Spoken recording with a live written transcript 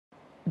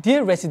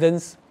Dear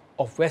residents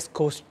of West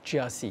Coast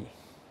GRC,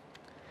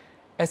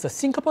 as the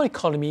Singapore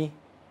economy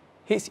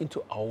heads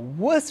into our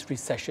worst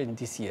recession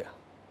this year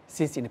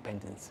since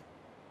independence,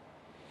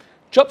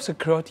 job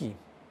security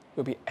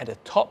will be at the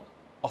top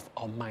of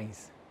our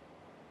minds.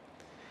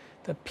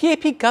 The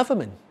PAP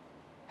government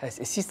has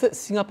assisted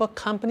Singapore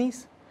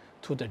companies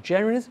through the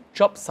generous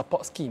job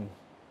support scheme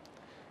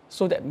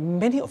so that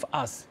many of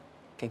us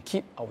can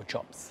keep our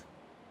jobs.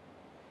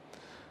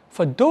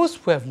 For those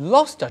who have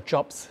lost their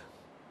jobs,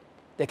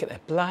 they can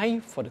apply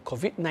for the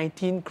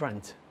COVID-19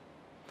 grant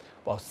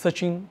while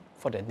searching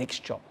for their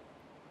next job.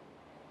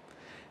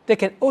 They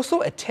can also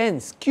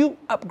attend skill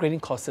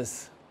upgrading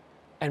courses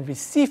and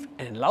receive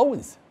an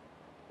allowance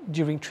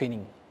during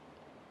training.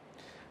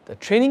 The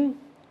training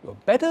will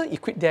better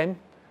equip them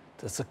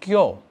to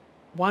secure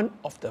one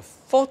of the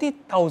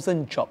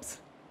 40,000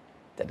 jobs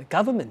that the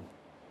government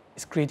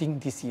is creating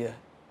this year.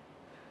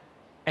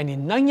 And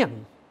in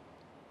Nanyang,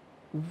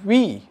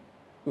 we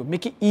will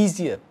make it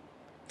easier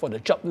for the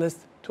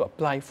jobless to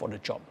apply for the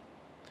job.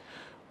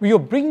 We will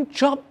bring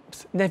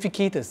jobs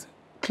navigators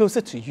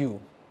closer to you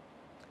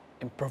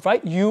and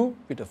provide you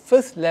with the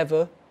first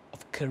level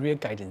of career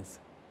guidance.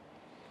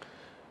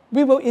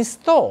 We will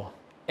install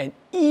an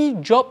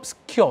e-jobs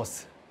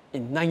kiosk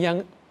in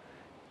Nanyang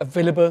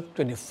available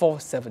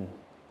 24/7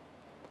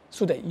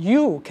 so that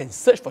you can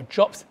search for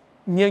jobs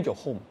near your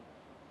home.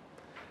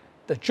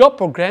 The job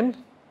program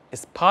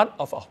is part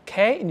of our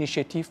CARE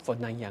initiative for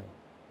Nanyang.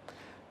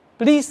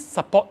 Please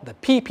support the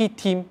PP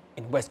team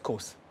in West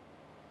Coast.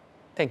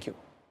 Thank you.